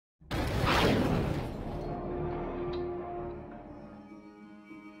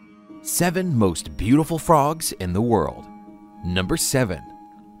7 most beautiful frogs in the world. Number 7.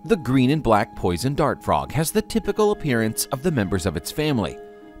 The green and black poison dart frog has the typical appearance of the members of its family.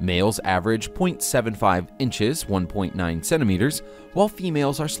 Males average 0.75 inches, 1.9 centimeters, while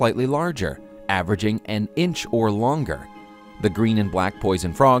females are slightly larger, averaging an inch or longer. The green and black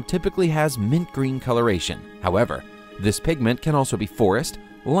poison frog typically has mint green coloration. However, this pigment can also be forest,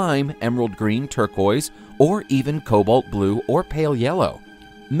 lime, emerald green, turquoise, or even cobalt blue or pale yellow.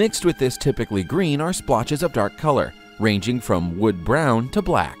 Mixed with this typically green are splotches of dark color, ranging from wood brown to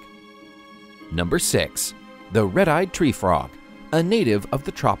black. Number 6. The red-eyed tree frog, a native of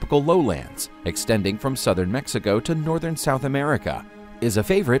the tropical lowlands, extending from southern Mexico to northern South America, is a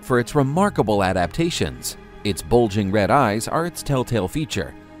favorite for its remarkable adaptations. Its bulging red eyes are its telltale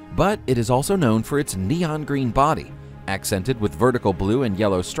feature, but it is also known for its neon green body, accented with vertical blue and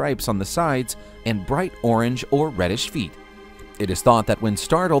yellow stripes on the sides and bright orange or reddish feet. It is thought that when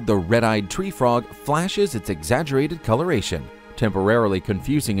startled, the red-eyed tree frog flashes its exaggerated coloration, temporarily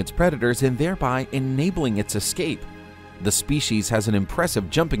confusing its predators and thereby enabling its escape. The species has an impressive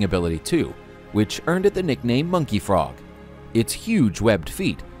jumping ability too, which earned it the nickname monkey frog. Its huge webbed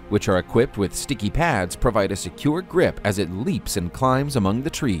feet, which are equipped with sticky pads, provide a secure grip as it leaps and climbs among the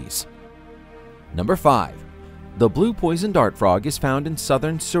trees. Number 5. The blue poison dart frog is found in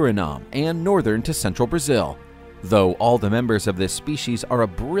southern Suriname and northern to central Brazil. Though all the members of this species are a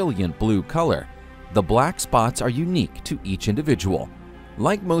brilliant blue color, the black spots are unique to each individual.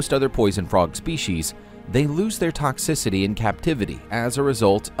 Like most other poison frog species, they lose their toxicity in captivity as a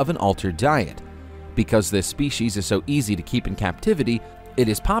result of an altered diet. Because this species is so easy to keep in captivity, it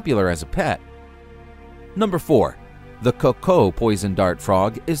is popular as a pet. Number 4. The kokoe poison dart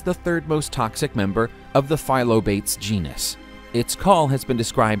frog is the third most toxic member of the Phylobates genus. Its call has been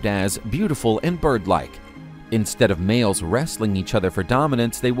described as beautiful and bird-like. Instead of males wrestling each other for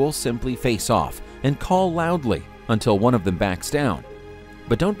dominance, they will simply face off and call loudly until one of them backs down.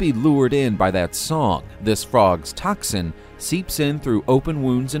 But don't be lured in by that song. This frog's toxin seeps in through open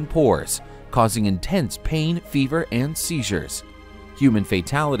wounds and pores, causing intense pain, fever, and seizures. Human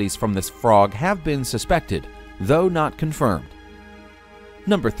fatalities from this frog have been suspected, though not confirmed.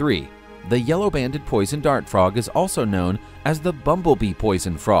 Number 3. The yellow-banded poison dart frog is also known as the bumblebee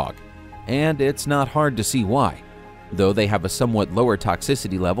poison frog, and it's not hard to see why. Though they have a somewhat lower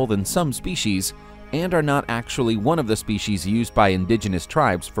toxicity level than some species, and are not actually one of the species used by indigenous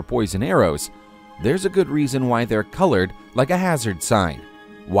tribes for poison arrows, there's a good reason why they're colored like a hazard sign.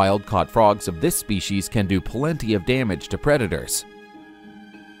 Wild-caught frogs of this species can do plenty of damage to predators.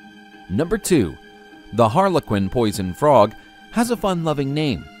 Number 2. The harlequin poison frog has a fun-loving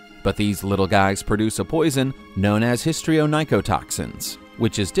name, but these little guys produce a poison known as histrionicotoxins,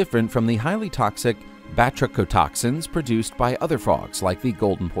 which is different from the highly toxic batrachotoxins produced by other frogs like the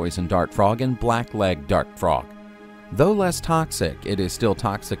golden poison dart frog and black-legged dart frog. Though less toxic, it is still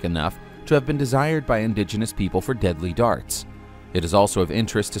toxic enough to have been desired by indigenous people for deadly darts. It is also of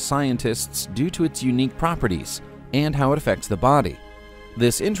interest to scientists due to its unique properties and how it affects the body.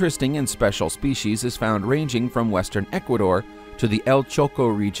 This interesting and special species is found ranging from western Ecuador to the El Choco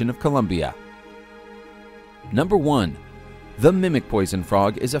region of Colombia. Number 1. The mimic poison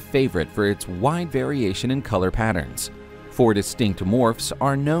frog is a favorite for its wide variation in color patterns. 4 distinct morphs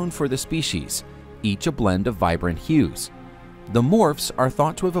are known for the species, each a blend of vibrant hues. The morphs are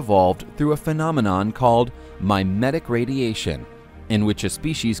thought to have evolved through a phenomenon called mimetic radiation, in which a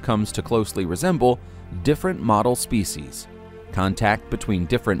species comes to closely resemble different model species. Contact between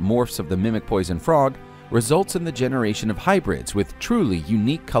different morphs of the mimic poison frog results in the generation of hybrids with truly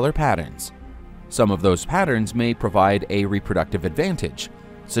unique color patterns. Some of those patterns may provide a reproductive advantage,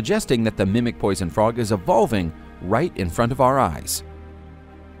 suggesting that the mimic poison frog is evolving right in front of our eyes.